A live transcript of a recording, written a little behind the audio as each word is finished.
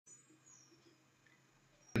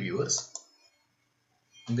Viewers,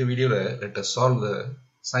 in the video let us solve the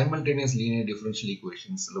simultaneous linear differential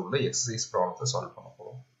equations exercise problem solve panna.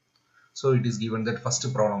 So it is given that first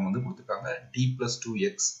problem வந்து கொடுத்திருக்காங்க d plus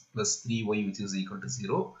 2x plus 3y which is equal to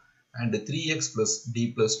 0 and 3x plus d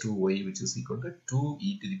plus 2y which is equal to 2e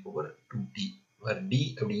to the power 2t, where d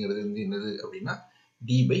அப்படிங்கிறது வந்து என்னது அப்படினா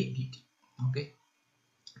d by dt. Okay,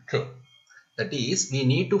 so that is we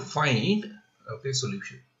need to find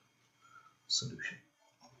solution.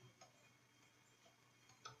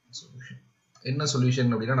 என்ன solution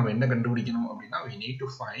அப்படினா நம்ம என்ன கண்டுபிடிக்கணும் அப்படினா we need to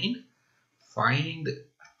find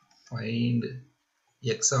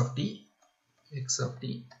x of t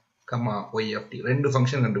comma y of t ரெண்டு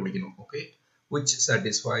ஃபங்க்ஷன் கண்டுபிடிக்கணும். Okay, which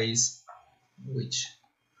satisfies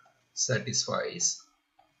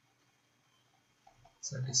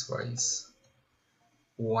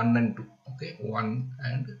 1 and 2. Okay, 1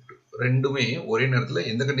 and 2 ரெண்டுமே ஒரே நேரத்துல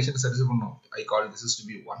எந்த கண்டிஷன் satisfy பண்ணனும்? I call this is to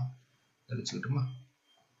be 1. தெரிஞ்சுக்கிட்டோமா?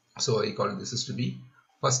 So I call this is to be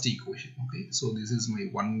first equation. Okay, so this is my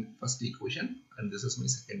first equation and this is my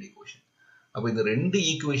second equation. அப்ப இந்த ரெண்டு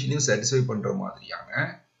ஈக்குவேஷனையும் satisfy பண்ற மாதிரியான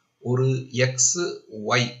ஒரு x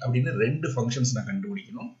y அப்படின ரெண்டு functions நான்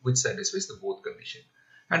கண்டுபிடிக்கணும் which satisfies the both condition.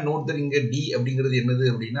 And note that இங்க d அப்படிங்கிறது என்னது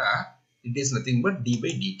அப்படினா it is nothing but d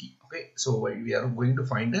by dt. Okay, so we are going to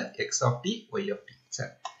find the x of t, y of t.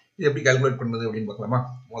 சரி, இது எப்படி calculate பண்றது அப்படினு பார்க்கலாமா?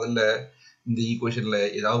 முதல்ல இந்த ஈக்குவேஷன்ல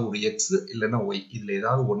ஏதாவது ஒரு x இல்லனா y இதுல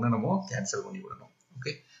ஏதாவது ஒண்ணு நம்ம கேன்சல் பண்ணி விடணும்.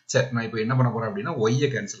 ஓகே, சரி, நான் இப்போ என்ன பண்ண போறேன் அப்படினா y ஐ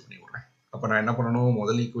கேன்சல் பண்ணி விடுறேன். அப்ப நான் என்ன பண்ணனும்?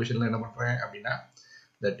 முதல் ஈக்குவேஷன்ல என்ன பண்றேன் அப்படினா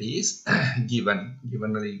that is given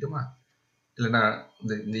எழுதிட்டுமா? இல்லனா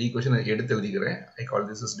இந்த ஈக்குவேஷனை எடுத்து எழுதிக்கிறேன். I call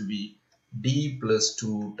this as to be d plus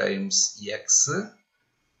 2 times x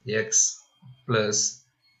plus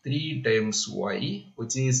 3 times y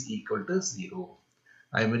which is equal to 0.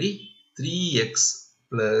 I am 3x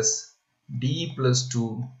plus d plus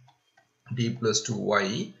 2y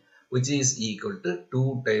which is equal to 2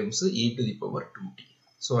 times e to the power 2t.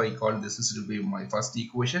 So I call this is to be my first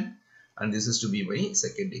equation and this is to be my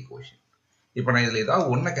second equation. இப்போ நான் இதுல ஏதாவது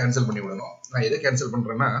ஒண்ணை cancel பண்ணி விடணும். நான் எதை cancel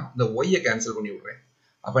பண்றேன்னா இந்த y ஐ கேன்சல் பண்ணி விடுறேன்.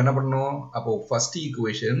 அப்ப என்ன பண்ணனும்? அப்போ first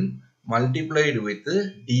equation multiplied with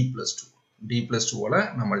d plus 2 ஓட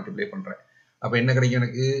நான் மல்டிப்ளை பண்றேன். அப்ப என்ன கிடைக்கும்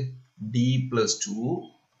எனக்கு? d plus 2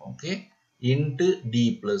 okay into d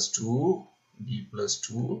plus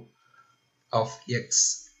 2 of x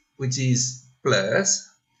which is plus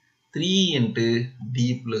 3 into d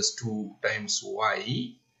plus 2 times y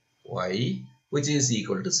which is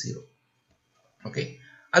equal to 0. Okay,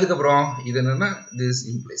 அதுக்கப்புறம் இது என்னன்னா this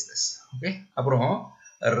implies this. Okay, அப்புறம்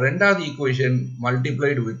ரெண்டாவது ஈக்குவேஷன்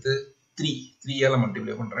multiplied with 3 ஆல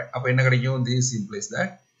மல்டிப்ளை பண்றேன். அப்ப என்ன கிடைக்கும்? this implies that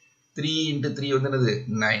 3 into 3 வந்து என்னது?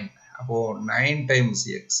 9. அப்போ 9 times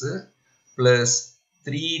x plus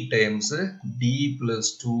 3 times d plus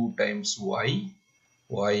 2 times y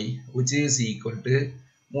which is equal to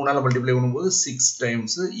 3 ஆல மல்டிப்ளை பண்ணும்போது 6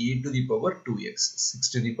 times e to the power 2x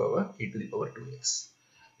 6 to the power e to the power 2x.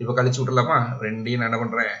 இப்போ கழிச்சு விட்டுறலாமா? ரெண்டையும் நான் என்ன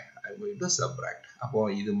பண்றேன்? I am going to subtract. அப்போ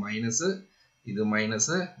இது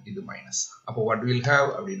மைனஸ் அப்போ what will have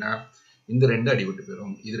அப்படினா இந்த ரெண்டு அடிபட்டு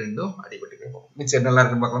போயிடும், இது ரெண்டும் அடிபட்டு போயிடும். மிச்சம் என்னலாம்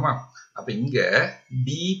இருக்குன்னு பார்க்கலாமா? அப்ப இங்க d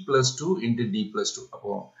plus 2 into d plus 2.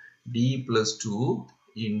 அப்போ d plus 2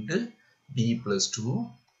 into d plus 2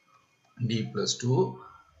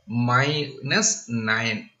 minus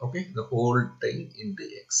 9. Okay, the whole thing into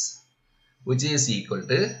x which is equal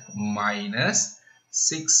to minus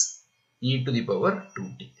 6 e to the power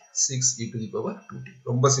 2t. 6 e to the power 2t.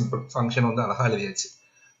 ரொம்ப simple function வந்து அழகா எழுதியாச்சு.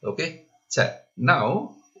 Okay, சரி, now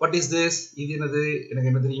what is this? இது என்னது? எனக்கு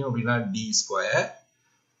என்ன தெரியும் அப்படினா d square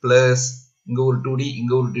plus இங்க ஒரு 2d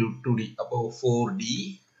இங்க ஒரு 2d அப்போ 4d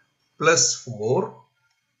plus 4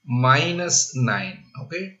 minus 9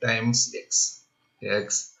 okay times x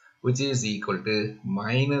which is equal to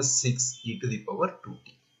minus 6 e to the power 2t.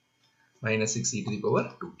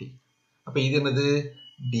 அப்ப இது என்னது?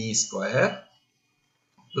 d square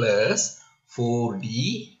plus 4d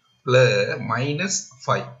plus minus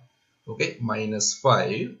 5 okay minus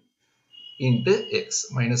 5 into x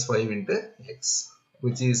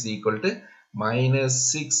which is equal to minus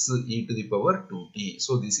 6 e to the power 2t.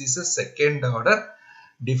 So this is a second order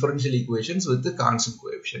differential equations with the constant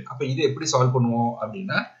coefficient. அப்ப இது எப்படி solve பண்ணுவோம்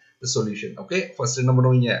அப்படினா the solution. Okay, first என்ன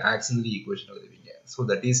பண்ணுவீங்க? auxiliary equation எழுதுவீங்க. So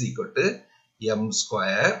that is equal to m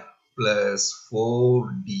square plus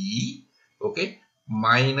 4d okay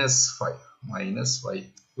minus 5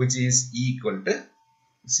 which is equal to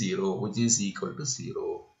 0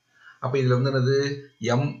 அப்ப இதுல வந்து என்னது?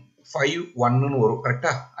 m 5 1 ன்னு வரும்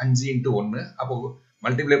கரெக்ட்டா? 5 into 1 அப்போ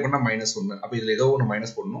மல்டிப்ளை பண்ணா -1. அப்ப இதுல ஏதோ ஒன்னு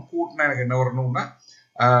மைனஸ் பண்ணனும். கூட்டினா எனக்கு என்ன வரணும்னா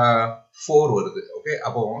 4 வருது. Okay,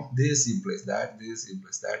 அப்போ this implies that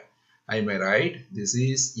I may write this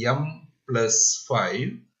is m plus 5,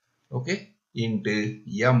 okay, into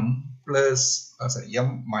m plus m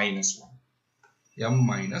minus 1.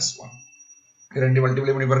 ரெண்டு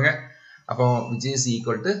மல்டிப்ளை பண்ணி பாருங்க. அப்போ which is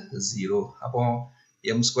equal to 0. அப்போ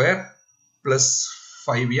m square plus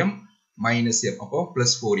 5m minus m. அப்போ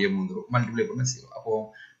plus 4m வந்துரும். மல்டிப்ளை பண்ண 0. அப்போ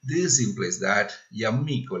this implies that m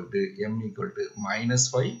equal to minus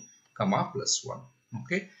 5 comma plus 1.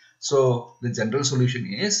 Okay, so the general solution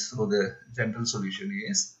is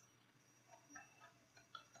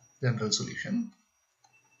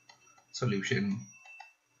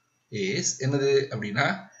என்னது அப்படின்னா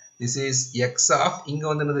this is x of இங்க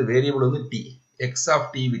வந்து என்னது வேரியபிள் வந்து t, x of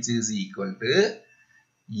t which is equal to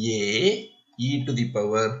a e to the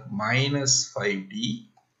power minus 5t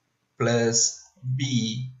plus b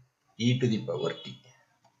e to the power t.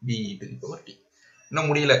 இன்னும்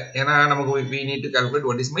முடியல, ஏன்னா நமக்கு we need to calculate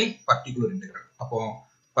what is my particular integral. அப்போ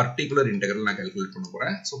particular integral நான் calculate பண்ண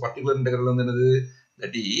போறேன். So particular integral வந்து என்னது,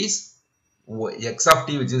 that is x of t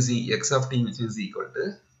which is equal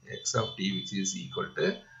to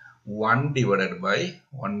 1 divided by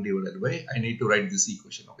I need to write this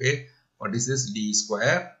equation. Okay, what is this? D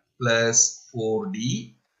square plus 4d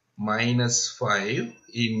minus 5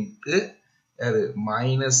 into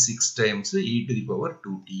minus 6 times e to the power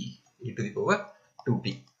 2t.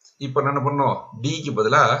 இப்போ என்ன பண்ணோம், d க்கு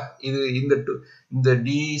பதிலா இது இந்த d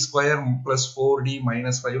square plus 4d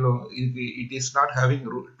minus 5 it is not having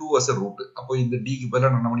 2 as a root. அப்போ இந்த d க்கு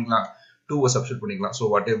பதிலா என்ன பண்ணிக்கலாம், 2 சப்ஸ்டிட்யூட் பண்ணிக்கலாம். So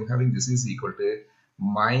what I am having, this is equal to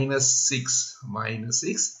minus 6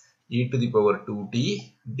 e to the power 2t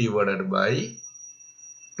divided by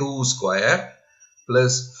 2 square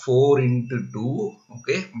plus 4 into 2,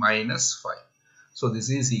 okay, minus 5. So this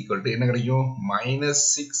is equal to என்ன கிடைக்கும், minus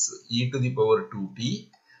 6 e to the power 2t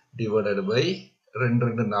divided by 2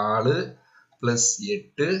 4 plus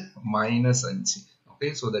 8 minus 5.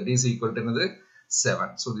 Okay, so that is equal to another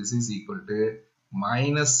 7. So this is equal to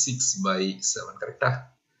minus 6 by 7. Correct?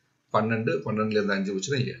 12 12 இருந்து 5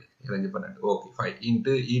 வச்சுனா 7 12. Okay, 5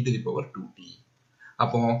 into e to the power 2t.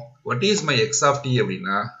 அப்போ what is my x of t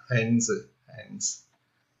அப்படின்னா, hence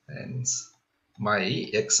my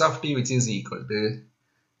x of t which is equal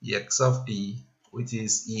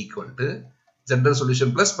to general solution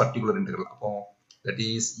plus particular integral. அப்போ that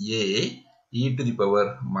is a e to the power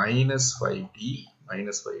minus 5t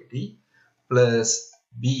plus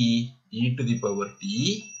b e to the power t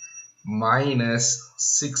minus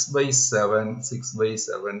 6 by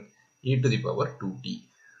 7 e to the power 2t.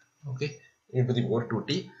 Okay, e to the power 2t.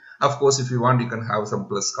 Of course, if you want, you can have some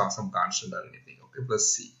plus, some constant or anything. Okay, plus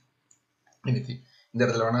c, anything. இந்த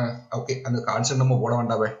இடத்துல வேணா okay, அந்த constant நம்ம போட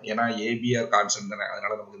வேண்டாம், ஏன்னா abr constant தானே,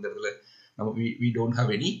 அதனால நமக்கு இந்த இடத்துல நம்ம we don't have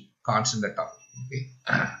any constant at all. Okay,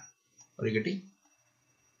 are you getting?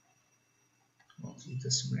 Okay,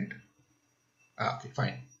 just a minute. Okay,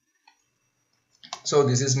 fine. So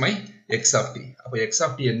this is my x of t. அப்போ x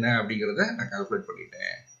of t என்ன அப்படிங்கறத நான் கால்குலேட்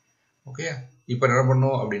பண்ணிட்டேன். ஓகே, இப்போ என்ன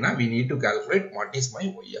பண்ணணும் அப்படின்னா, we need to calculate what is my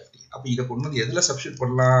y of t. அப்போ இதை கொண்டு வந்து எதுல சப்ஸ்டிட்யூட்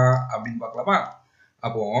பண்ணலாம் அப்படின்னு பார்க்கலாமா?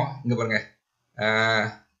 அப்போ இங்க பாருங்க,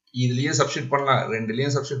 இதுலயும் சப்ஸ்டிட்யூட் பண்ணலாம்,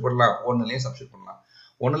 ரெண்டுலயும் சப்ஸ்டிட்யூட் பண்ணலாம், ஒன்னுலயும் சப்ஸ்டிட்யூட் பண்ணலாம்.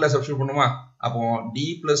 ஒன்னுல சப்ஸ்டிட்யூட் பண்ணுமா, அப்போ d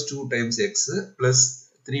plus 2 times x plus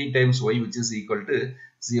 3 times y which is equal to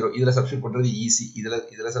 0. இதுல சப்ஸ்டிட்யூட் பண்றது ஈஸி, இதுல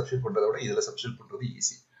சப்ஸ்டிட்யூட் பண்றதை விட இதுல சப்ஸ்டிட்யூட் பண்றது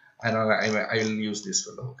ஈஸி. அதனால I will use this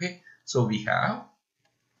fellow. Okay, so we have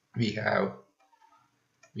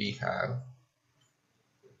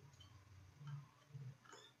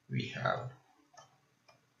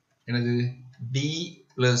என்னது, d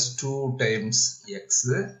plus 2 times x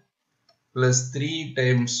plus 3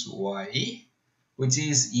 times y which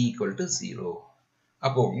is equal to 0.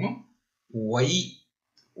 அப்போ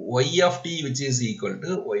y of t which is equal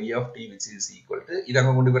to இத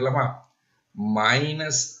அங்க கொண்டு போயிடலாமா,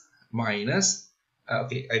 minus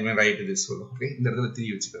okay, I may write this one. Okay, இந்த இடத்துல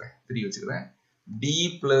 3 வச்சுக்கிறேன் d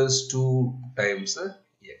plus 2 times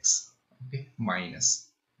x. Okay, minus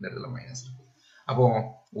இந்த இடத்துல மைனஸ் இருக்கு. அப்போ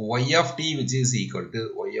y of t which is equal to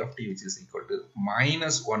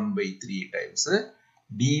minus 1 by 3 times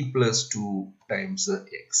d plus 2 times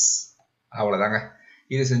x. அவ்வளவுதாங்க,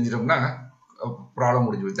 இது செஞ்சிட்டோம்னா ப்ராப்ளம்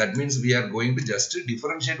முடிஞ்சு. that means we are going to just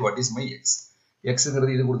differentiate what is my x.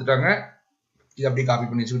 xங்கிறது இது கொடுத்துட்டாங்க, இது அப்படியே காப்பி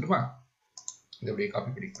பண்ணி வச்சுக்கிட்டுமா, இது அப்படியே காப்பி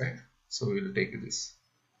பண்ணிக்கிறேன். so we will take this,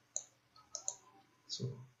 so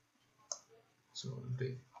we'll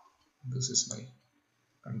take this is my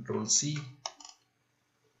control c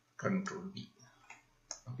control v.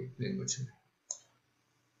 okay, then வச்சுக்கிறேன்,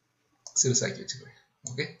 சிறுசாக்கி வச்சுக்கிறேன்.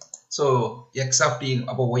 okay, so x of t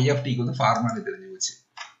அப்போ y of t க்கு வந்து ஃபார்முலா தெரிஞ்சு வச்சு.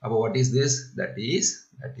 அப்போ what is this? That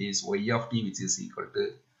is y of t which is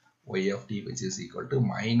equal to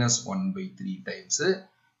minus 1 by 3 times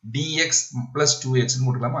dx plus 2x னு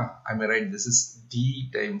போட்டுக்கலாமா? I may write this is d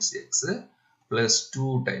times x plus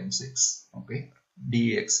 2 times x. Okay,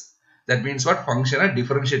 dx. That means what? Function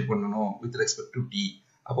differentiate பண்ணனும் with respect to t.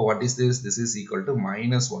 அப்போ what is this? This is equal to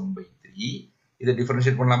minus 1 by 3. இதை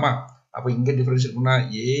differentiate பண்ணலாமா? அப்போ இங்க differentiate பண்ணா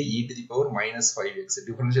a e to the power minus 5x.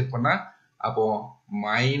 differentiate பண்ணா அப்போ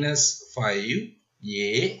minus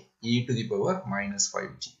 5a e to the power minus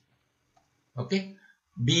 5t. Okay,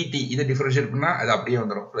 bt இதை differentiate பண்ணா அது அப்படியே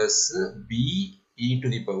வந்துரும் plus b e to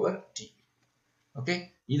the power t. Okay,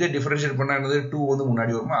 இதை differentiate பண்ணா என்னது 2 வந்து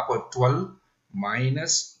முன்னாடி வருமா? அப்போ 12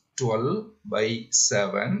 minus 12 by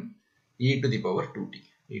 7 e to the power 2t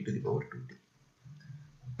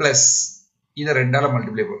plus இதை ரெண்டால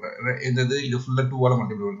மல்டிப்ளை பண்றேன். இது ஃபுல்லா 2 ஆல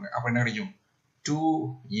மல்டிப்ளை பண்றேன். அப்ப என்ன கிடைக்கும்?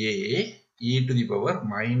 2a e to the power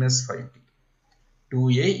minus 5t.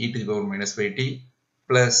 2a e to the power minus 5t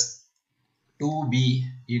plus 2b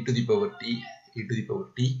e to the power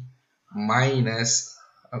t minus,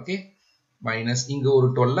 okay, minus இங்க ஒரு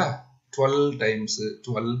 12 times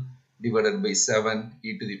 12 divided by 7 e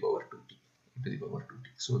to the power 2t.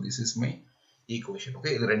 So this is my equation.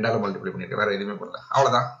 Okay, இது ரெண்டால multiply பண்ணிருக்கேன், வேற எதுவுமே பண்ணல.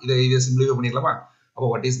 அவ்வளவுதான். இதை சிம்பிளிஃபை பண்ணிடலாமா? அப்போ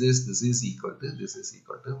what is this? This is equal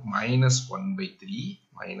to minus 1 by 3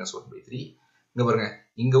 இங்க பாருங்க,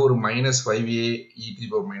 இங்க ஒரு minus 5a e to the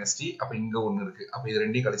power minus t, அப்ப இங்க ஒன்னு இருக்கு. அப்ப இது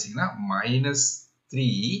ரெண்டையும் கழிச்சீங்கன்னா minus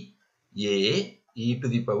 3a e to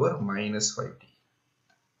the power minus 5t.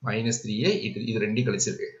 minus 3a இது ரெண்டையும்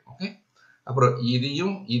கழிச்சிருக்கு. ஓகே, அப்புறம்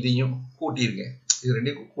இதையும் கூட்டியிருக்கேன். இது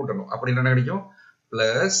ரெண்டையும் கூட்டணும். அப்படி என்ன கிடைக்கும்?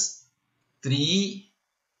 plus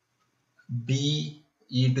 3b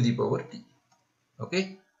e to the power t. okay,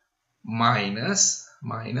 minus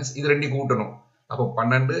இது ரெண்டையும் கூட்டணும். அப்போ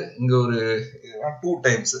 12 இங்க ஒரு 2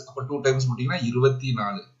 times, அப்போ 2 times போட்டீங்கன்னா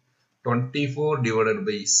 24 24 divided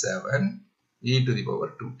by 7 e to the power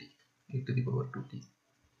 2t.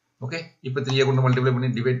 Okay, இப்போ 3 கொண்டு மல்டிப்ளை பண்ணி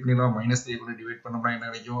டிவைட் பண்ணிடலாம். minus 3 கொண்டு டிவைட் பண்ணோம்னா என்ன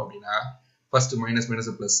கிடைக்கும் அப்படின்னா ஃபர்ஸ்ட் minus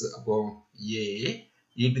plus, அப்போ a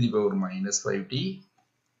e to the power minus 5t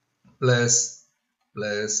plus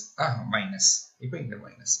minus, இப்போ இங்க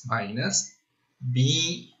minus b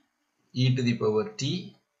e to the power t.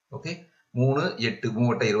 okay, 3 8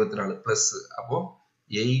 24 plus, அப்போ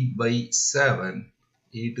 8 by 7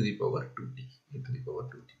 e to the power 2t.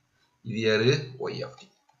 இது யாரு? y of t.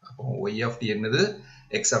 அப்போ y of t என்னது,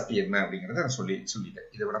 x of t என்ன அப்படிங்கறத நான் சொல்லிட்டேன்.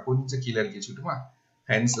 இதை விட கொஞ்சம் கீழே இறக்கி வச்சுட்டுமா?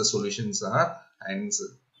 hence the solutions are hence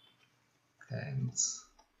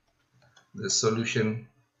the solution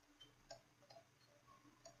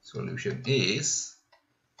is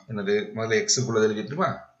என்னது? முதல்ல x குள்ள எழுதிட்டுமா?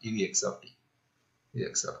 இது x of t.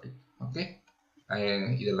 okay,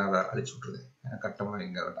 இதெல்லாம் அழிச்சு விட்டுருது, கரெக்டமா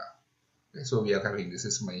இங்க வேண்டாம். so we are having, this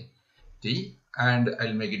is my t and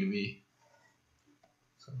I'll make it be,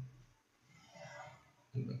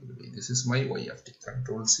 this is my y of t.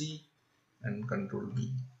 Control C and Control V,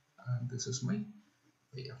 and this is my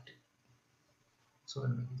y of t. So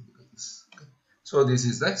I'll make it like this. Okay. So this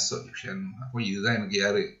is the solution. அப்போ இதுதான் எனக்கு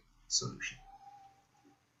யாரு? solution.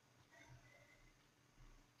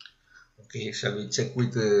 Okay, shall we check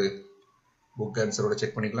with book answer ஓட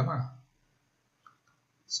check பண்ணிக்கலாமா?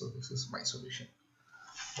 So this is my solution.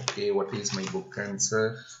 Okay, what is my book answer?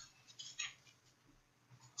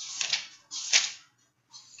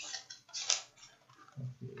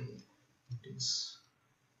 Okay, it is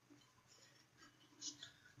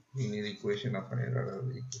linear equation of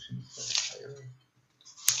equation.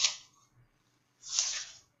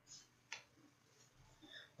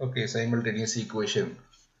 Okay, simultaneous equation.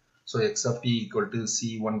 So x of t equal to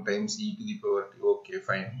c1 times e to the power t. Okay,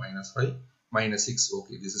 fine. minus 5 minus 6.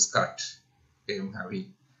 Okay, this is correct. Okay, I'm having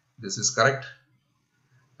this is correct,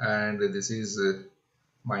 and this is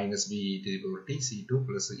minus b e to the power t c2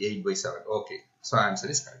 plus 8 by 7. Okay, so answer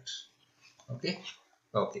is correct.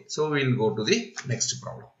 Okay, so we'll go to the next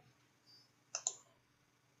problem.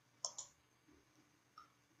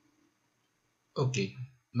 Okay,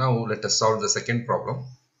 now let us solve the second problem.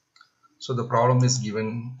 So the problem is given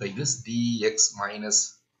like this: dx minus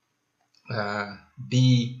d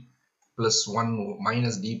plus 1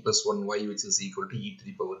 minus d plus 1y, which is equal to e to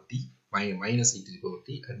the power t minus e to the power t,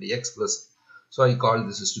 and x plus. So I call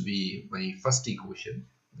this is to be my first equation.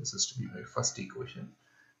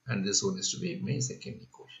 And this one is to be my second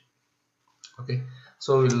equation. Okay,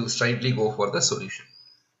 so we'll straightly go for the solution.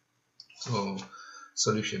 So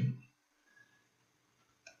solution.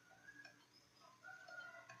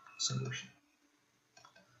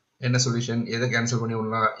 என்ன solution? எதை cancel பண்ணி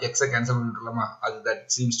விடலாம்? x cancel பண்ணி விடலாமா? அது that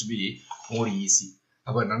seems to be more easy.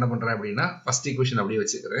 அப்போ நான் என்ன பண்ணுறேன் அப்படின்னா ஃபர்ஸ்ட் ஈக்குவேஷன் அப்படியே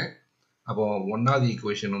வச்சுக்கிறேன். அப்போ ஒன்றாவது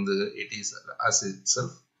ஈக்குவேஷன் வந்து it is as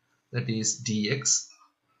itself, that is dx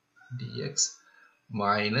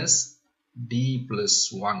minus d plus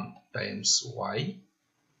 1 times y,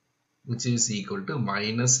 which is equal to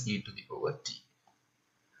minus e to the power t.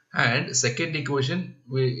 And second equation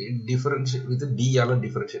we differentiate with d ஆல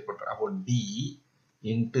differentiate பண்றோம். அப்போ d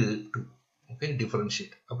into 2. Okay,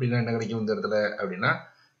 differentiate. அப்படின்னா என்ன கிடைக்கும் இந்த இடத்துல அப்படின்னா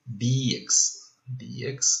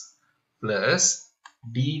dx plus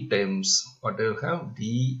d times what I will have d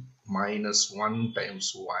minus 1 times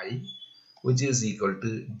y, which is equal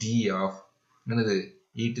to d of என்னது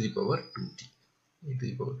e to the power 2t.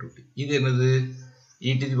 இது என்னது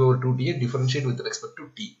e to the power 2t differentiate with respect to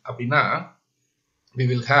t. அப்படின்னா we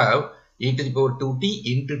will have e to the power 2t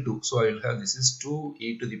into 2. So I will have this is 2 e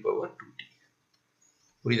to the power 2t.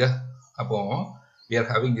 புரியுதா? அப்போ we are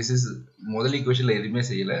having this is முதல் ஈக்குவேஷன்ல எதுவுமே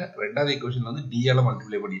செய்யல. ரெண்டாவது ஈக்குவேஷன்ல வந்து d ஆல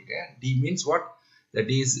multiply பண்ணிருக்கேன். d means what? That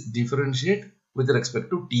is differentiate with respect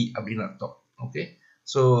to t அப்படின்னு அர்த்தம். Okay.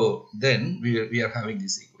 So then we are having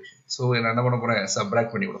this equation. So நான் என்ன பண்ண போறேன்?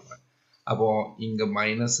 சப்ட்ராக்ட் பண்ணி விட போறேன். அப்போ இங்க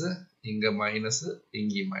மைனஸ், இங்க மைனஸ்,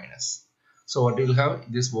 இங்க minus. So what we will have,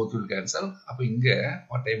 this both will cancel. அப்போ இங்க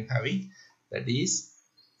what I am having, that is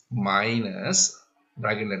minus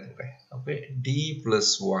bracket ல எடுத்துக்கிறேன். Okay, d plus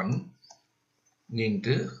 1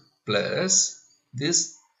 into plus this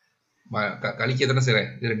கழிக்க எத்தனை செய்றேன்?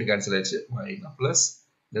 இது ரெண்டு கேன்சல் ஆயிடுச்சு. minus plus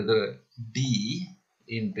the d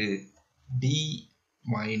into d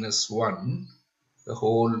minus 1 the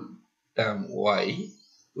whole term y,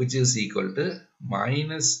 which is equal to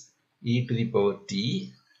minus e to the power t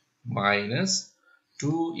minus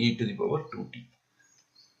 2 e to the power 2t.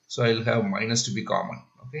 So I will have minus to be common.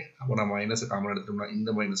 Okay, அப்போ நான் minus common எடுத்தோம்னா இந்த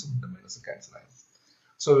minus இந்த minus cancel ஆகும்.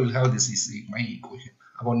 So we will have this is my equation.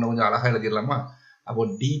 அப்போ இன்னும் கொஞ்சம் அழகா எழுதிடலாமா? அப்போ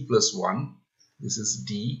d plus 1, this is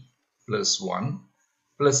d plus 1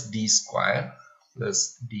 plus d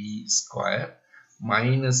square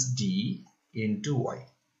minus d into y,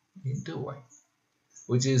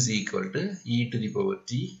 which is equal to e to the power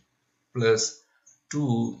t plus 2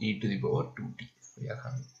 e to the power 2t. We are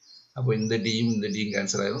having. அப்போ இந்த d இந்த d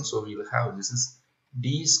cancel ஆகும். So we will have this is d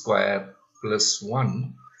square plus 1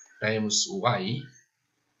 times y,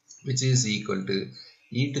 which is equal to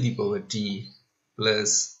e to the power t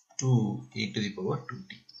plus 2 e to the power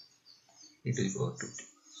 2t.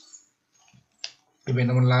 இப்போ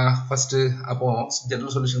என்ன பண்ணலாம்? First அப்போ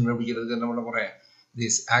general solution கண்டுபிடிக்கிறதுக்கு என்ன பண்ண போறேன்?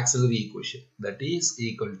 This auxiliary equation, that is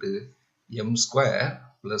equal to m square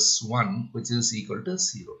plus 1, which is equal to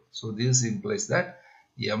 0. So this implies that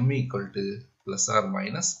m equal to plus or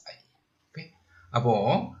minus I. Okay. அப்போ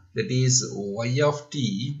that is y of t,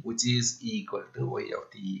 which is equal to y of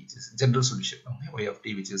t, which is general solution. Okay. y of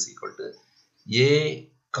t, which is equal to a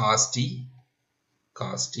cos t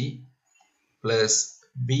plus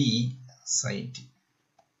b sin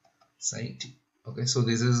t. Okay. So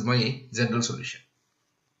this is my general solution.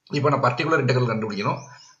 இப்போ நான் particular integral கண்டுபிடிக்கணும்.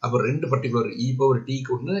 அப்போ ரெண்டு particular e power t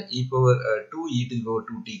க்கு ஒன்று, e power 2 e to the power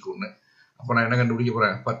 2t க்கு ஒன்று. அப்போ நான் என்ன கண்டுபிடிக்க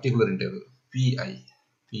போறேன்? Particular integral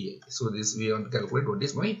pi. So this we want to calculate what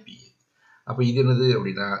is my pi. அப்போ இது என்னது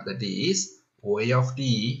அப்படின்னா that is y of t,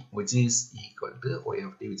 which is equal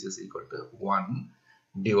to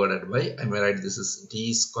 1 divided by, I may write this is t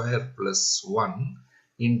square plus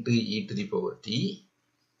 1 into e to the power t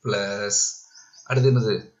plus அடுத்து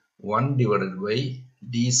என்னது 1 divided by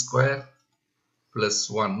d square plus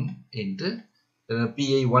 1 into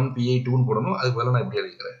pi1 pi2 ன்னு போடணும். அதுக்கு பதிலா நான் இப்படி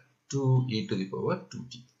எழுதிக்கிறேன் 2 e to the power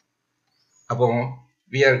 2t. அப்போ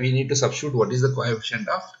we need to substitute what is the coefficient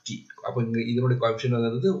of t. அப்போ இங்க இதனுடைய coefficient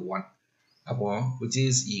வந்து 1. அப்போ which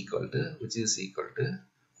is equal to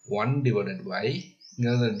 1 divided by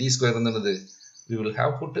இங்க d square வந்து we will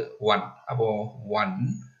have put 1. அப்போ 1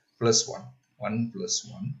 plus 1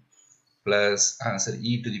 plus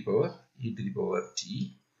e to the power t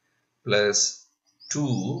plus 2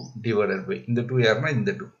 divided by இந்த 2 யாருன்னா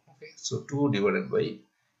இந்த 2. Okay, so 2 divided by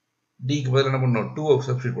d க்கு பதிலா என்ன பண்ணனும்? 2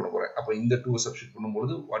 சப்ஸ்டிட்யூட் பண்ண போறேன். அப்ப இந்த 2 சப்ஸ்டிட்யூட்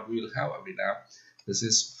பண்ணும்போது what we will have அப்படினா this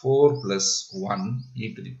is 4 plus 1 e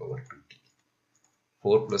to the power 2t.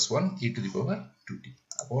 4 plus 1 e to the power 2t.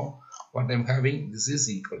 அப்போ what I am having, this is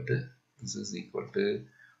equal to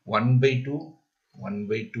 1 by 2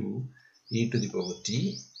 e to the power t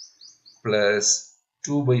plus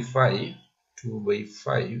 2 by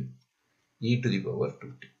 5 e to the power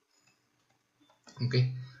 2t. Okay.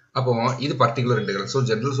 அப்போ இது particular integral. So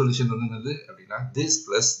general solution வந்து என்னது அப்படினா this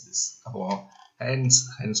plus this. அப்போ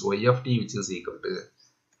hence y of t, which is equal to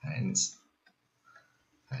hence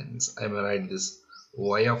I will write this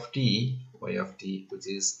y of t which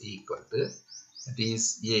is equal to, that is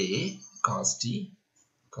a cos t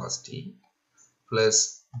cos t plus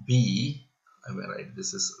b, I may write this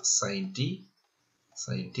is sin t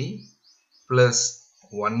plus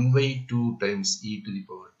 1 by 2 times e to the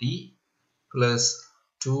power t plus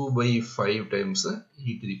 2 by 5 times e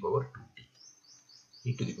to the power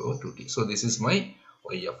 2t. So this is my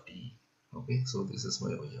y of t. Okay, so this is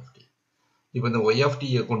my y of t. இப்போ இந்த y of t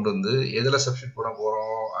கொண்டு வந்து எதுல substitute பண்ண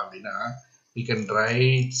போறோம் அப்படின்னா we can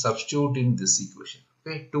write substitute in this equation.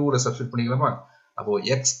 Okay, 2 ல substitute பண்ணிக்கலாமா? அப்போ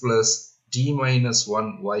x plus t minus 1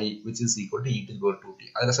 y which is equal to e to the power 2t.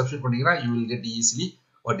 அதுல சப்ஸ்டிட்யூட் பண்ணீங்கன்னா you will get easily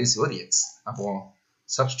what is your x. அப்போ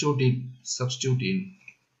substitute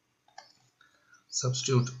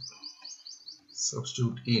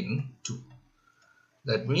in 2.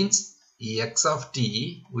 That means x of t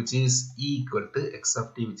which is equal to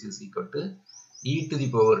e to the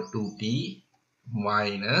power 2t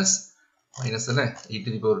minus e to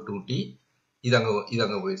the power 2t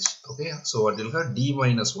idanga போயிடுச்சு. Okay, so what will have d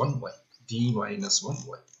minus 1y.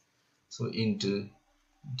 So into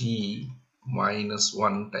d minus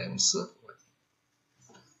 1 times y.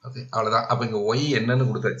 Okay, அவ்வளவுதான். அப்ப இங்க y என்னன்னு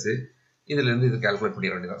கொடுத்தாச்சு, இதுல இருந்து இது calculate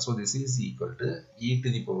பண்ணிட வேண்டியதான். So this is equal to e to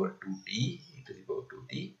the power 2t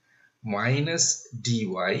minus dy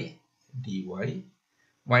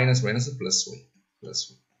minus plus y.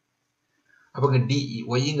 அப்ப இங்க d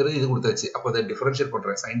yங்கிறது இது கொடுத்தாச்சு. அப்ப அதை டிஃபரன்ஷியேட்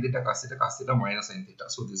பண்றேன். sin theta cos theta minus sin theta.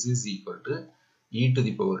 So this is equal to e to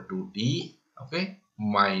the power 2t, okay,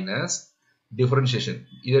 minus differentiation.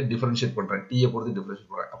 இதை differentiate பண்றேன். t பொறுத்து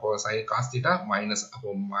டிஃபரன்ஷியேட் பண்றேன். அப்போ sin cos theta minus அப்போ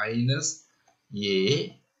minus a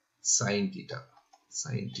sin theta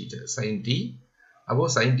sin t. அப்போ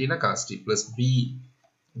sin t னா cos t plus b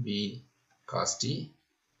cos t.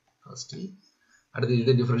 அடுத்து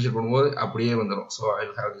இதை டிஃபரன்ஷியேட் பண்ணும்போது அப்படியே வந்துடும். So I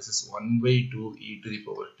will have this is 1 by 2 e to the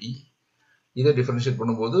power t. இதை differentiate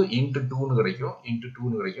பண்ணும்போது into 2 கிடைக்கும்.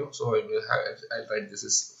 So I will write this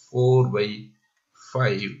is 4 by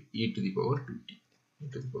 5 e to the power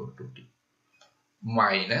 2t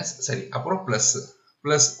minus சரி அப்புறம்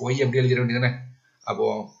plus y அப்படி எழுதிட வேண்டியதானே. அப்போ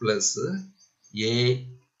plus a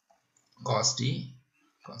cos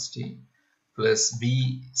t plus b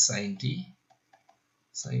sin t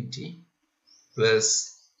plus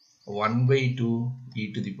 1 by 2 e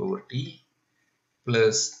to the power t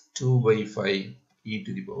plus 2 by 5 e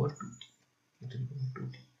to the power 2t.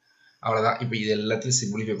 அவ்வளவுதான். இப்போ இது எல்லாத்தையும்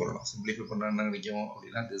simplify பண்ணலாம். சிம்பிளிஃபை பண்ணா என்ன கிடைக்கும்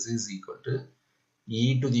அப்படின்னா this is equal to e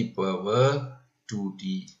to the power 2t.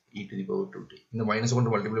 இந்த மைனஸ்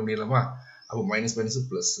கொண்டு மல்டிப்ளை பண்ணிடலாமா? அப்போ மைனஸ்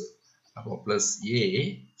பிளஸ். அப்போ plus a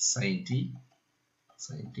sin t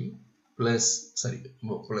plus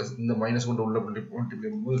plus இந்த மைனஸ் கொண்டு உள்ள மல்டிப்ளை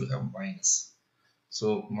பண்ணும்போது we have minus. So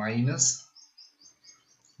minus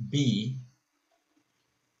b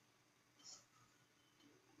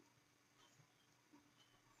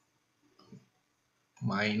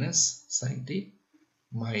minus sin t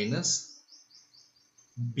minus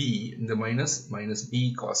b இந்த minus b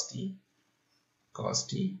cos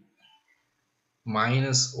t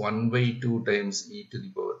minus 1 by 2 times e to the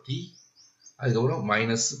power t. அதுக்கப்புறம்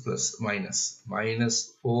minus plus minus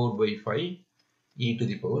 4 by 5 e to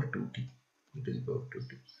the power 2t.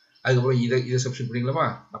 அதுக்கப்புறம் இதை substitute பண்ணிக்கலாமா?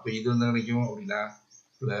 அப்போ இது வந்து கிடைக்கும் அப்படின்னா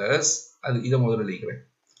பிளஸ் இதை முதல்ல எழுதிக்கிறேன்.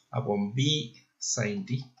 அப்போ b sin t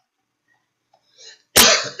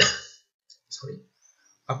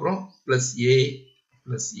அப்புறம் plus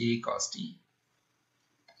a cos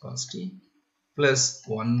t plus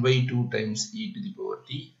 1 by 2 times e to the power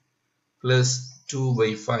t plus 2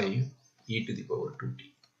 by 5 e to the power 2t.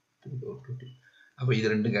 அப்போ இது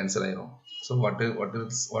ரெண்டும் கேன்சல் ஆயிரும். So what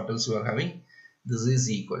else you are having? This is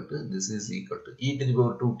equal to e to the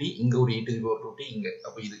power 2t. இங்க ஒரு e to the power 2t இங்க.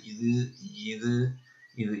 அப்போ இது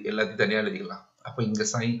எல்லாத்தையும் தனியா எழுதிக்கலாம். அப்போ இங்க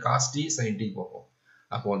sin cos t sin t போகும்.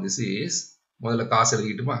 அப்போ this is முதல்ல cos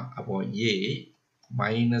எழுதிக்கிட்டுமா? அப்போ a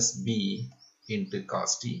minus b into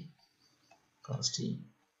cos t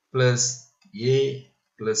plus a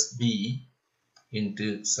plus b into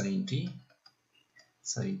sin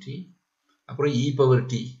t அப்புறம் e power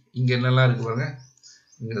t. இங்க என்னெல்லாம் இருக்கு பாருங்க.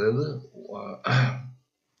 இங்க அதாவது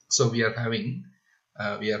so we are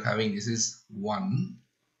having this is 1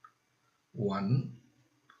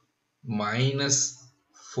 minus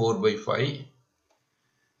 4 by 5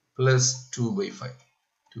 plus 2 by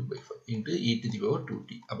 5 into e to the power 2t.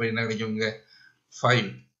 அப்போ என்ன கிடைக்கும் இங்க 5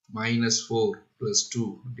 minus 4 plus 2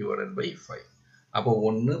 divided by 5. அப்போ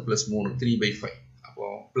 1 plus 3 3 by 5. அப்போ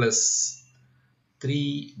plus 3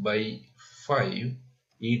 by 5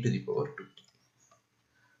 e to the power 2t.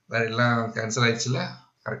 வேற எல்லாம் கேன்சல் ஆயிடுச்சுல?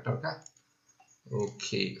 கரெக்டா இருக்கா?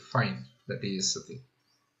 Okay fine. that is the thing.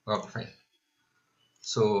 Okay fine.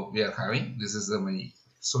 So we are having this is my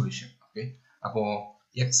solution. Okay, அப்போ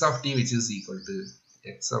x of t which is equal to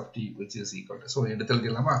so எடுத்து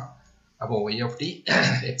எழுதிடலாமா அப்போ y of t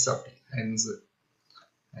x of t hence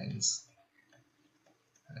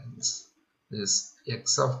this x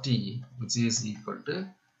of t which is equal to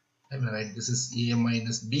I will write this is a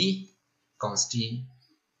minus b cos t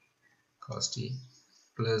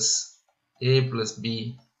plus a plus b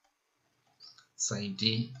sin t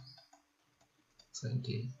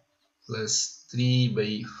plus 3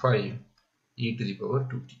 by 5 e to the power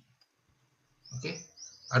 2t. Okay.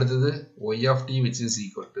 அடுத்தது y of t which is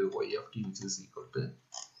equal to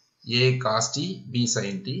a cos t b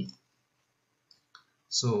sin t.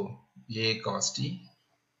 So a cos t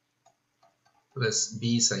plus b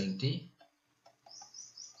sin t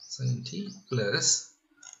plus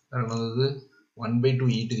another 1 by 2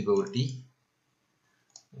 e to the power t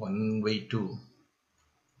 1 by 2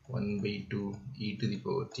 e to the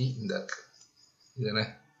power t in that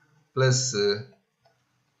plus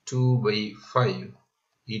 2 by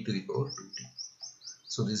 5 e to the power 2t.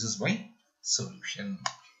 So this is my solution.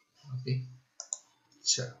 Okay.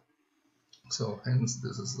 Sure. So hence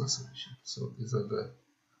this is the solution. So these are the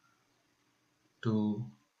two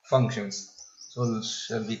functions. So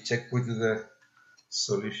shall we check with the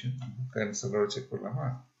solution? Cancel or check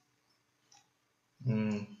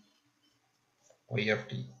y of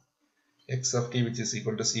t x of t which is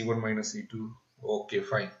equal to c1 minus c2. Okay,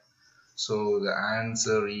 fine. So the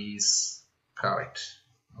answer is correct.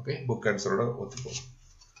 Okay, book answer order.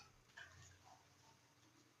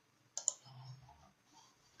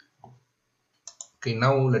 Okay,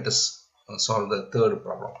 now let us solve the third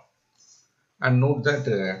problem. And note that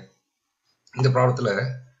in the problem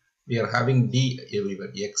we are having d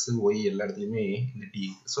everywhere, x, y, எல்லா இடத்துலயுமே இந்த d.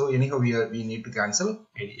 So anyhow we need to cancel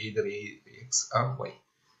either x or y.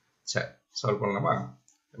 சரி, solve பண்ணலாமா?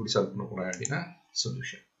 எப்படி solve பண்ண போறோம் அப்படின்னா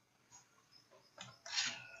solution.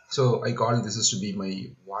 So I call this is to be my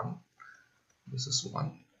 1, this is 1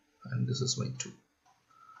 and this is my 2.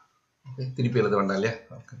 Okay, திருப்பி எழுத வேண்டாம் இல்லையா?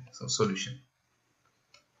 Okay, so solution.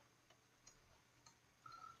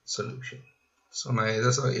 So நான்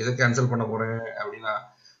எதை cancel பண்ண போறேன் அப்படின்னா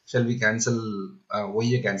shall we cancel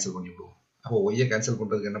y cancel பண்ணிவிடுவோம். அப்போ y cancel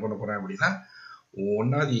பண்றதுக்கு என்ன பண்ண போறேன் அப்படின்னா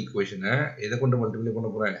ஒன்னாவது ஈக்குவேஷனை எதை கொண்டு மல்டிப்ளை பண்ண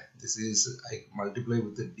போறேன்? This is I multiply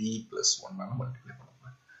with d plus 1 நால மல்டிப்ளை பண்ண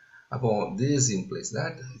போறேன். அப்போ this implies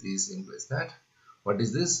that what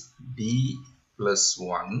is this? d plus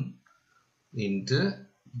 1 into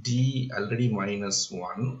d already minus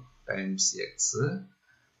 1 times x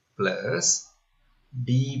plus d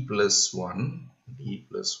plus 1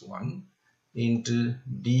 into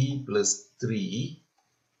d plus 3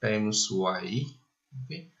 times y,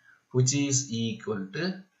 okay, which is equal to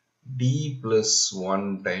d plus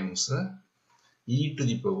 1 times e to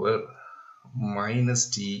the power minus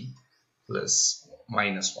t plus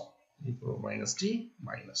minus 1. E to the power minus t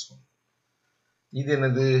minus 1. இது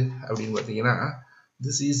என்னது அப்படின்னு பார்த்தீங்கன்னா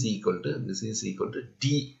this is equal to d.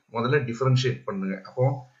 முதல்ல differentiate பண்ணுங்க. அப்போ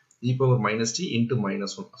e power minus t into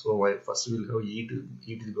minus 1. So first we will have e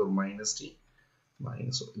to the power minus t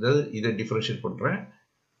minus 1. இதை differentiate பண்றேன்.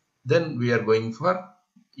 Then we are going for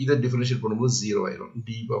இதை differentiate பண்ணும்போது 0 ஆயிரும். d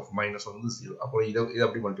of minus 1 வந்து 0. அப்புறம் இதை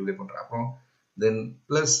அப்படி multiply பண்றேன். அப்புறம் then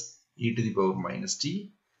plus e to the power minus t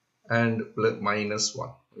and plus minus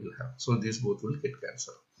 1 will have. So these both will get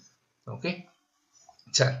cancelled. Okay.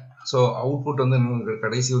 சரி. So output வந்து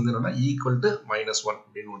கடைசி வந்து என்னன்னா equal to minus 1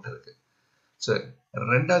 அப்படின்னு மட்டும் இருக்கு. சரி,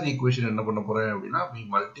 ரெண்டாவது ஈக்குவேஷன் என்ன பண்ண போறேன் அப்படின்னா we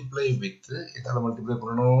multiply with எதால மல்டிப்ளை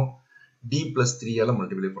பண்ணணும்? d plus 3 ஆல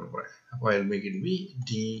மல்டிப்ளை பண்ண போறேன். அப்போ I'll make it be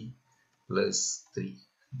d plus 3.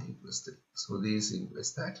 So this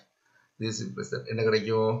implies that என்ன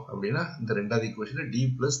கிடைக்கும் அப்படின்னா இந்த ரெண்டாவது ஈக்குவேஷனை d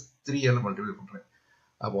plus 3 ஆல மல்டிப்ளை பண்றேன்.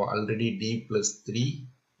 அப்போ already d plus 3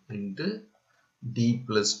 into d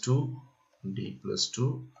plus 2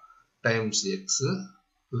 times x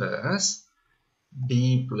plus d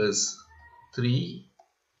plus 3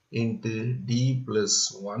 into d plus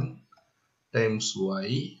 1 times y,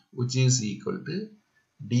 which is equal to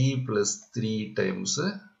d plus 3 times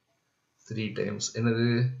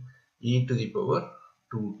another e to the power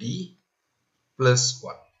 2t plus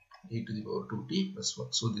 1.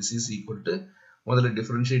 So this is equal to முதல்ல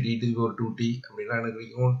differentiate e to the power 2t அப்படின்னா எனக்கு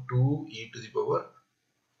கிடைக்கும் 2 e to the power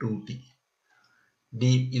 2t. d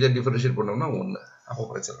இதை differentiate பண்ணோம்னா 1. அப்போ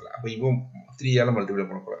பிரச்சனை இல்லை. அப்போ இப்போ 3 ஆல மல்டிப்ளை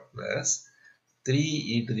பண்ண போறேன். plus 3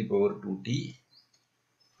 e to the power 2t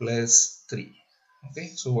plus 3. Okay,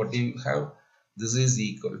 so what do you have? This is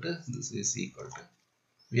equal to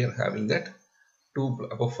we are having that 2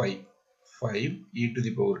 above 5 e to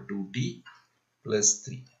the power 2t plus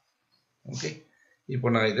 3. Okay, இப்போ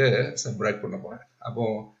நான் இதை subtract பண்ண போறேன். அப்போ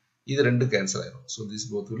இது ரெண்டு கேன்சல் ஆயிடும். So this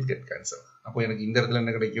both will get cancelled. அப்போ எனக்கு இந்த இடத்துல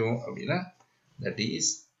என்ன கிடைக்கும் அப்படின்னா that is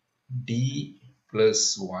d plus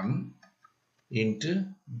 1 into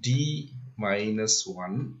d minus 1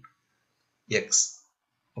 x,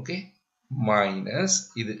 okay, minus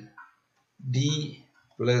இது d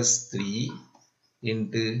plus 3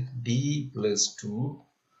 into d plus 2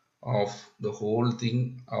 of the whole thing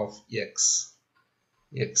of x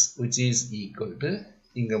which is equal to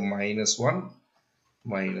inga minus 1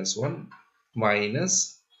 minus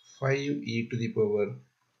 5 e to the power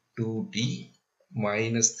 2t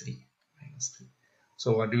minus 3. So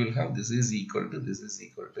what you will have, this is equal to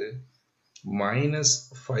minus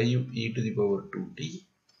 5 e to the power 2t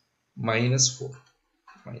minus 4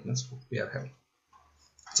 we are having.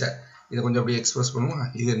 சரி, இதை கொஞ்சம் அப்படியே express பண்ணுவோம்.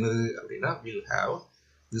 இது என்னது அப்படின்னா we'll have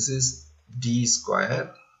this is d square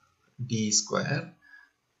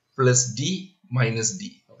plus d minus d.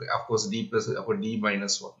 Okay, of course d plus d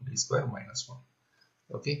minus 1, d square minus 1,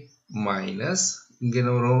 okay, minus இங்க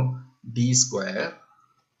என்ன வரும் d square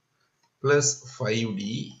plus 5d,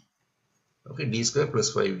 okay, d square plus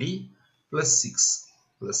 5d plus 6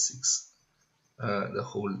 the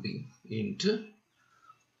whole thing into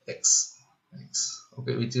x,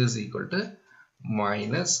 okay, which is equal to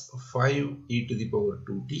minus 5 e to the power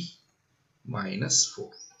 2t minus 4,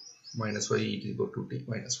 minus 5 e to the power 2t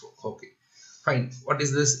minus 4. Okay, fine. What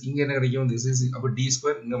is this? Inga enna kadikum? This is about d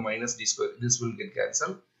square, inga minus d square, this will get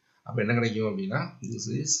cancelled. Appo enna kadikum appadina, this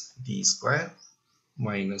is d square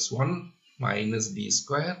minus 1 minus d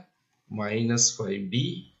square minus 5d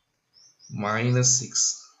minus 6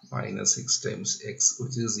 times x,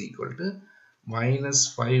 which is equal to minus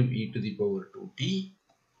 5 e to the power 2t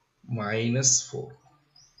minus 4.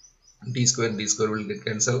 d square will get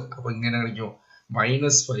cancelled. Appo inga enna kadikum?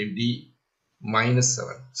 Minus 5d minus 7.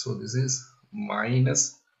 So this is minus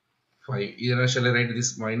 5. Either shall I write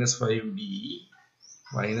this minus 5d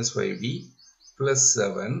plus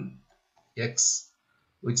 7x,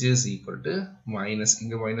 which is equal to minus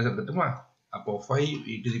inga minus edutuma. Appo 5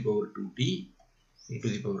 e to the power 2t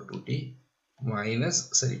minus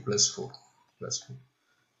plus 4.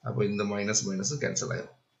 Appo in the minus cancel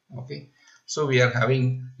ஆயிடும். Okay, so we are having,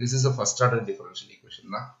 this is a first order differential equation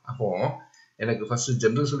na. Appo எனக்கு first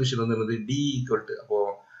general solution வந்து என்னது d equal to, அப்போ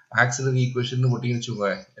auxiliary equation போட்டீங்கன்னு வச்சுக்கோங்க,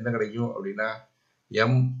 என்ன கிடைக்கும் அப்படின்னா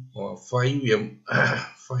m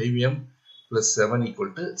 5m plus 7 equal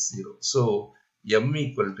to 0. So m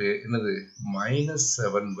equal to என்னது minus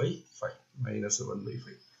 7 by 5.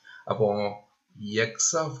 அப்போ x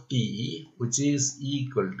of t which is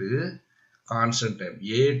equal to constant time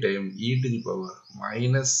a time e to the power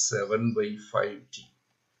minus 7 by 5t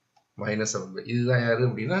minus 7 by, இதுதான் யாரு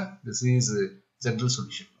அப்படின்னா this is general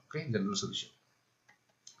solution. Okay, general solution.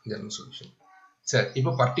 சரி,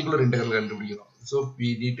 இப்போ particular integral கண்டுபிடிக்கிறோம். So we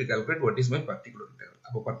need to calculate what is my particular integral.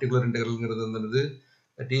 அப்போ particular integralங்கிறது என்னது,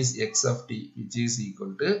 that is x of t which is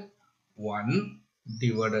equal to 1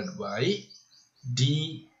 divided by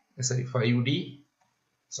 5d,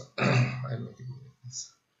 so I'll make it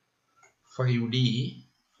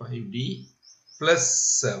 5d plus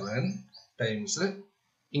 7 times,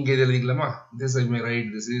 இங்க இது எழுதிக்கலாமா, this I may write,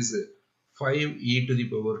 this is 5 e to the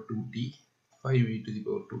power 2t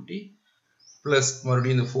plus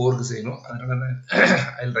மறுபடியும் இந்த 4 க்கு செய்யணும், அதனால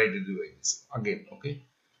I'll write it like this again. Okay,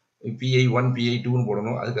 pi1 pi2 னு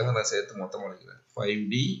போடணும், அதுக்காக நான் சேர்த்து மொத்தமா எழுதிக்கிறேன்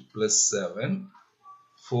 5d plus 7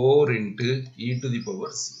 4 into e to the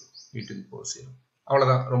power 0.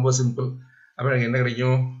 அவ்வளவுதான், ரொம்ப சிம்பிள். அப்ப எனக்கு என்ன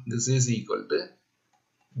கிடைக்கும், this is equal to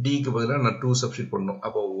d க்கு பதிலா நான் 2 சப்ஸ்டிட் பண்ணனும்.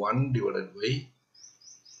 அப்போ 1 divided by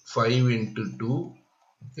 5 into 2,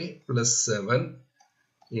 okay, plus 7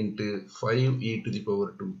 into 5 e to the power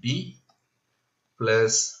 2t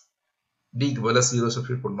plus d க்கு பதிலா 0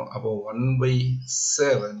 சப்ஸ்டிட் பண்ணனும். அப்போ 1 by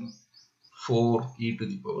 7 4 e to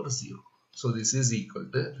the power 0. So this is equal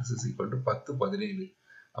to 10 17.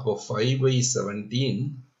 அப்போ 5 by 17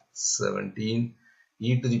 e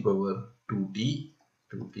to the power 2t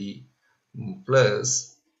plus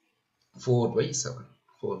 4 by 7.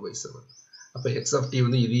 அப்போ x of t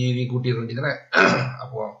வந்து இது கூட்டிட வேண்டியதானே.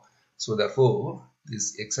 அப்போ so therefore this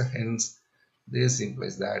x, hence this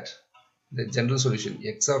implies that the general solution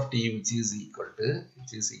x of t which is equal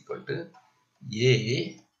to a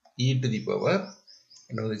e to the power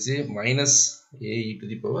என்ன வந்துச்சு minus a e to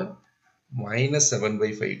the power minus 7 by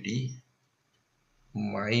 5t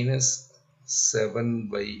minus 7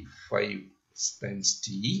 by 5 times t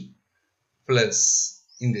plus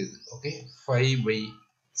in this, okay, 5 by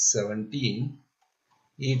 17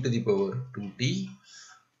 e to the power 2t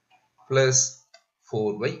plus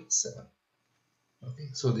 4 by 7. Okay,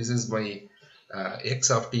 so this is my x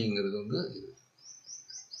of t ங்கிறது வந்து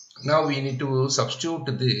Now we need to substitute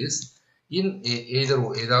this in either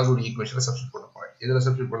equation substitute பண்ண போறேன். எதுல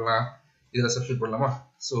substitute பண்ணலாம்? இதுல substitute பண்ணலாமா?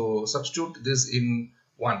 So substitute this in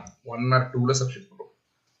 1 or 2 ல substitute பண்ணுவோம்.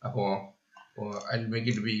 அப்போ I'll make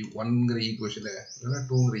it to be 1ங்கற equation இல்லனா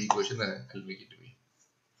 2ங்கற equation I'll make it to be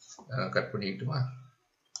cut பண்ணிட்டுமா.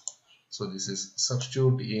 So this is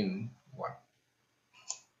substitute in 1.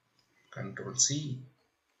 Control C.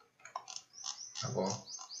 அப்போ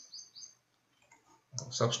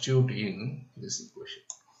substitute in this equation.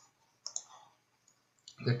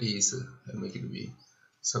 That is, I'll make it to be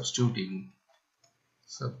substituting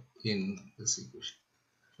in this equation.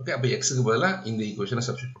 Okay, அப்போ x க்கு பதிலா இந்த equation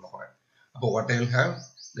substitute பண்ண போறேன். அப்போ what I will have,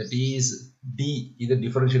 that is d, இதை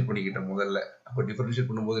differentiate பண்ணிக்கிட்டேன் முதல்ல. அப்போ differentiate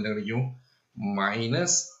பண்ணும்போது என்ன கிடைக்கும்?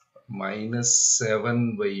 minus 7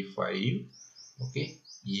 by 5, okay,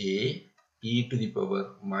 a e to the power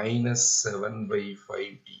minus 7 by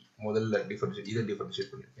 5t. முதல்ல differentiate, இதை differentiate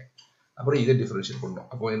பண்ணிருக்கேன். அப்புறம் இதை differentiate பண்ணோம்.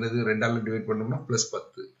 அப்போ என்னது ரெண்டால டிவைட் பண்ணோம்னா plus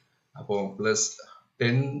 10. அப்போ plus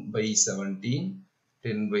 10 by 17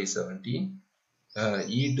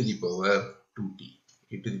 e to the power 2t.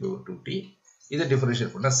 e to the power 2t. இதை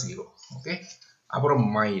differentiate பண்ணா 0. ஓகே, அப்புறம்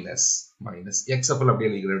minus x அப்பல அப்படியே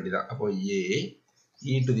எழுதிக்கிற வேண்டியதான். அப்போ a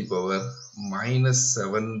e to the power minus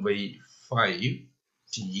 7 by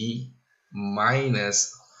 5t minus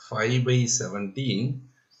 5 by 17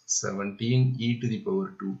 e to the power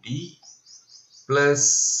 2t plus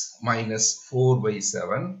minus 4 by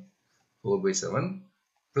 7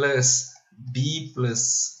 plus d plus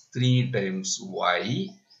 3 times y,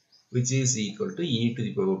 which is equal to e to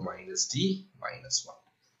the power minus t minus 1.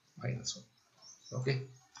 Okay,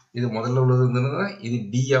 இது முதல்ல உள்ளது என்னன்னா இது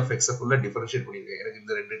d of x உள்ள differentiate பண்ணிருக்கேன். எனக்கு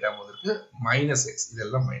இந்த ரெண்டு டேர்ம் வந்திருக்கு minus x,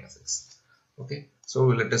 இதெல்லாம் minus x. Okay, so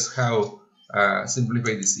let us have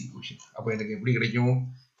simplify this equation. அப்போ எனக்கு எப்படி கிடைக்கும்?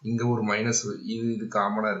 இங்க ஒரு மைனஸ், இது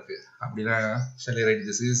காமனா இருக்கு. அப்படினா shall I write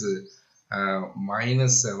this is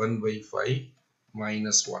minus 7 by 5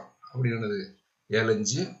 minus 1. அப்படி என்னது 7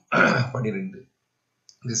 5 12.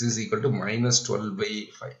 This is equal to minus 12 by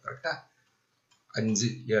 5. கரெக்ட்டா? 5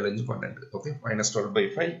 7 5 12. Okay, minus 12 by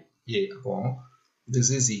 5 a. அப்போ this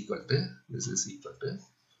is equal to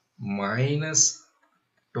minus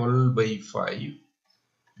 12 by 5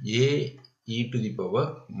 a e to the power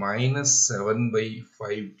minus 7 by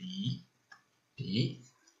 5t t.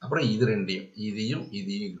 அப்புறம் இது ரெண்டையும் இதையும்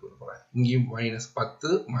இது கொண்டு போறேன். இங்கேயும் minus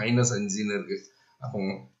 10 minus 5 ன்னு இருக்கு. அப்போ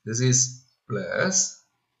this is plus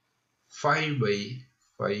 5 by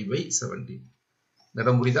 17.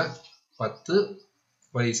 நடம் புரியுதா? 10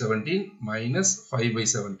 by 17 minus 5 by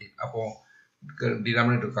 17. அப்போ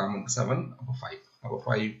denominator common 7. அப்போ 5. அப்போ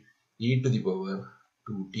 5 e to the power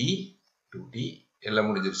 2t எல்லாம்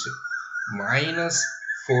முடிஞ்சிருச்சு. Minus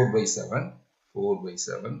 4 by 7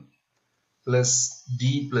 plus d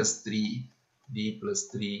plus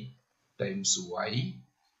 3 times y,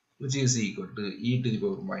 which is equal to e to the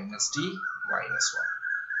power minus t minus 1.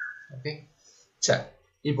 Okay, சரி,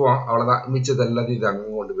 இப்போ அவ்வளவுதான். மிச்சது எல்லாத்தையும் இது அங்க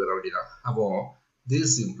கொண்டு போயிட வேண்டியதான். அப்போ this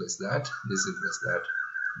implies that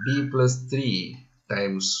d plus 3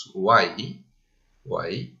 times y,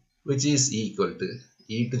 which is equal to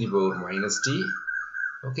e to the power minus t.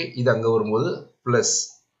 Okay, இது அங்க வரும்போது plus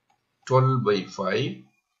 12 by 5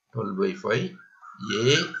 a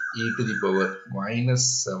e to the power minus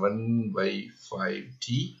 7 by 5t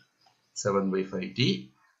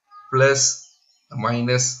plus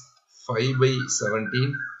minus 5 by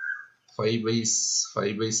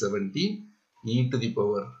 17 e to the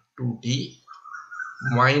power 2t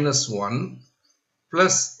minus 1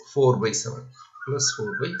 plus 4 by 7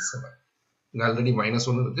 already minus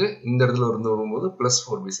 1 இருக்கு. இந்த இடத்துல வரும்போது plus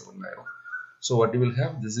 4 by 7 ஆயிடும். So what you will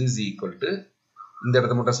have, this is equal to, இந்த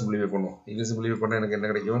இடத்தை மட்டும் simplify பண்ணுவோம். இது simplify பண்ணா எனக்கு என்ன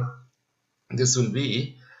கிடைக்கும்? This will be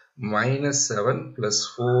minus 7 plus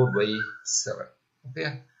 4 by 7. Okay,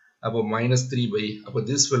 அப்போ minus 3 by, அப்போ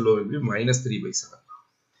this fellow will be minus 3 by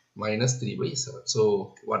 7. So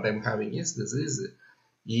what I am having is, this is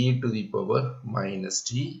e to the power minus t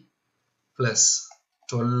plus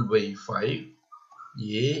 12 by 5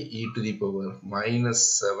 a e to the power minus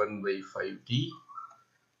 7 by 5t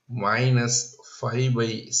minus 5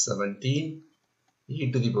 by 17 e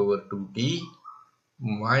to the power 2t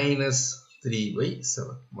minus 3 by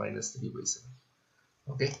 7.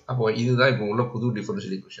 Okay, அப்போ இதுதான் இப்போ உள்ள புது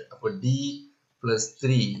differential equation. அப்போ d plus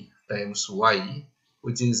 3 times y,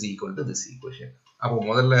 which is equal to this equation. அப்போ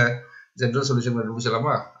முதல்ல general solution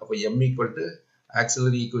கண்டுபிடிச்சலாமா? அப்போ m equal to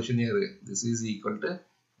auxiliary equation here, this is equal to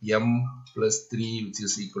m plus 3, which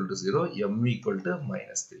is equal to 0, m equal to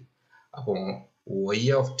minus 3. அப்போ y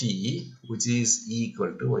of t, which is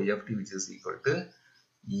equal to a,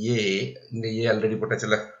 இங்க a already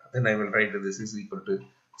போட்டாச்சுல, then I will write that this is equal to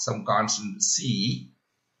some constant c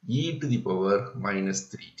e to the power minus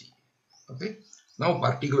 3t. Okay. Now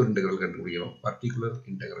particular integral கண்டுபிடிக்கணும். Particular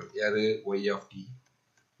integral யாரு y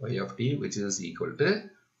of t which is equal to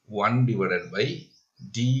 1 divided by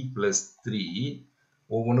d plus 3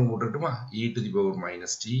 ஒவ்வொன்றும் போட்டுட்டுமா e to the power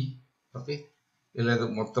minus t. Okay. இல்லை இது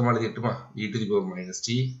மொத்தமாக எழுதிட்டுமா e to the power minus t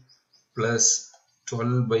plus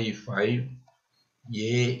 12 by 5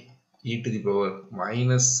 a e to the power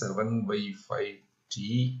minus 7 by 5 t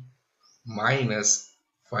minus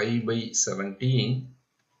 5 by 17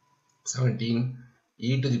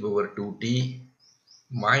 e to the power 2t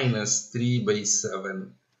minus 3 by 7.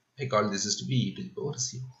 I call this is to be e to the power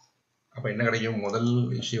 0. அப்போ என்ன கிடைக்கும் முதல்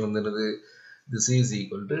விஷயம் வந்து என்னது this is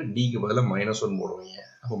equal to d க்கு பதிலா minus 1 போடுவீங்க.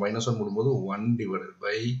 அப்போ minus 1 போடும்போது 1 divided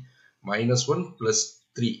by minus 1 plus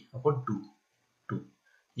 3 அப்போ 2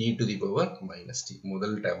 e to the power minus t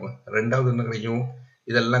முதல் டேர்ம். ரெண்டாவது என்ன கிடைக்கும்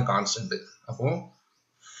இதெல்லாம் கான்ஸ்டன்ட். அப்போ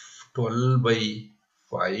 12 by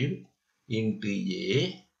 5 into a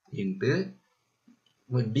into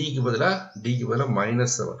d க்கு பதிலா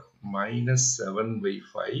minus 7 by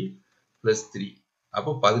 5 plus 3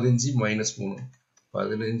 அப்போ 15 minus 3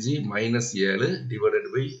 15 minus 7 divided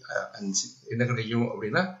by 5 என்ன கிடைக்கும்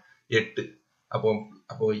அப்படின்னா 8. அப்போ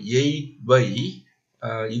 8 by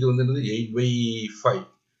இது வந்து 8 by 5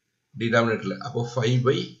 denominatorல அப்போ 5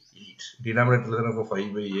 by 8 denominatorல தான் அப்போ 5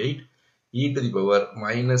 by 8 e to the power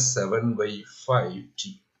minus 7 by 5t.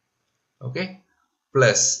 Okay,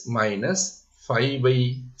 plus minus 5 by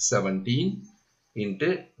 17 into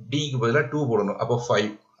d க்கு பதிலா 2 போடணும். அப்போ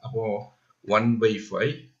 5 அப்போ 1 by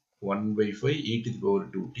 5 e to the power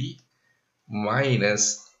 2t minus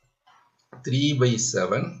 3 by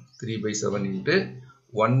 7 into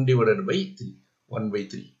 1 divided by 3 1 by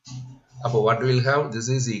 3. அப்போ what will have this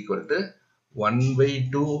is equal to 1 by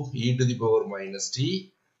 2 e to the power minus t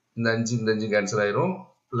இந்த 5 cancel ஆயிரும்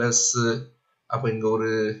plus அப்போ இங்க ஒரு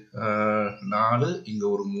 4 இங்க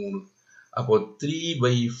ஒரு 3 அப்போ 3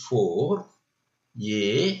 by 4 a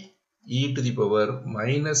e to the power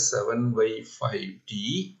minus 7 by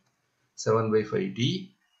 5t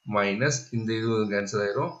minus இந்த இது கேன்சல்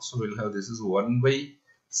ஆயிரும். So we'll have this is 1 by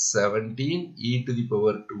 17 e to the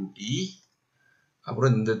power 2t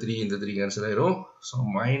அப்புறம் இந்த 3 கேன்சல் ஆயிரும். So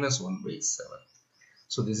minus 1 by 7.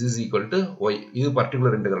 So this is equal to y. இது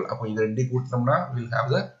particular integral. அப்போ இது ரெண்டையும் கூட்டினோம்னா we'll have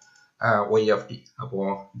the y of t. அப்போ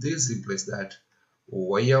this implies that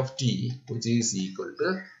y of t which is equal to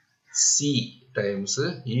c times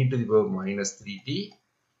e to the power minus 3t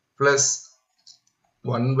plus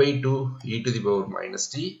 1 by 2 e to the power minus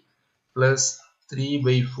t plus 3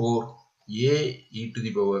 by 4 a e to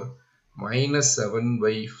the power minus 7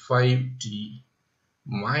 by 5t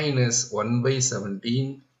minus 1 by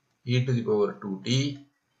 17 e to the power 2t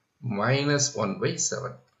minus 1 by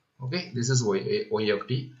 7. Okay, this is y of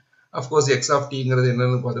t. Of course, x of t ங்கிறது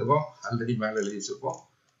என்னன்னு பார்த்திருக்கோம் already மேலே எழுதி வச்சிருக்கோம்.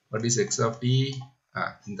 What is x of t?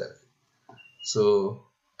 இந்த so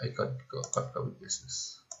I cut copy paste this.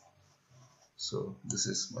 So this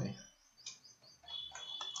is my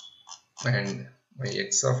and my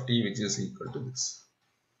x of t which is equal to this.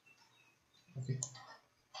 Okay.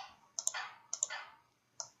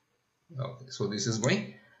 Okay, so this is my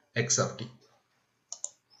x of t.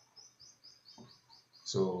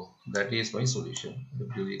 So that is my solution.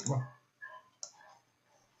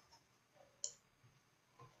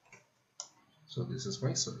 So this is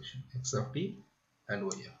my solution. X of t and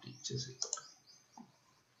y of t which is equal to.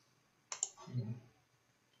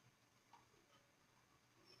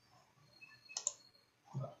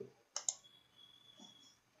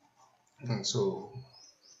 So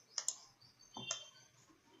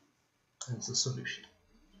that's the solution.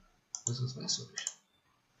 This is my solution.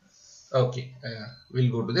 Okay,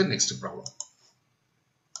 we'll go to the next problem.